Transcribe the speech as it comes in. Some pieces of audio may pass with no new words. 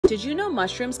Did you know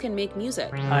mushrooms can make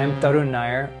music? I'm Tarun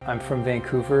Nair. I'm from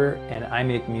Vancouver, and I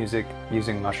make music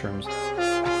using mushrooms.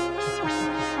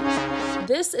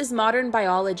 This is Modern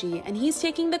Biology, and he's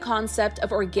taking the concept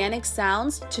of organic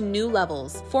sounds to new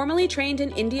levels. Formerly trained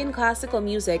in Indian classical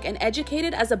music and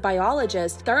educated as a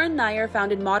biologist, Tarun Nair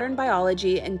founded Modern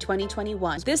Biology in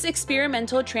 2021. This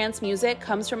experimental trance music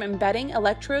comes from embedding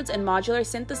electrodes and modular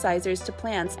synthesizers to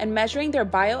plants and measuring their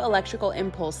bioelectrical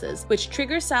impulses, which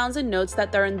trigger sounds and notes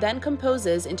that Tarun then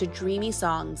composes into dreamy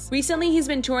songs. Recently, he's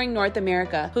been touring North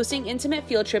America, hosting intimate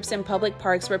field trips in public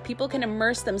parks where people can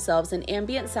immerse themselves in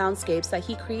ambient soundscapes that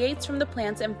he creates from the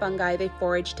plants and fungi they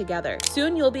forage together.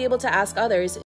 Soon you'll be able to ask others,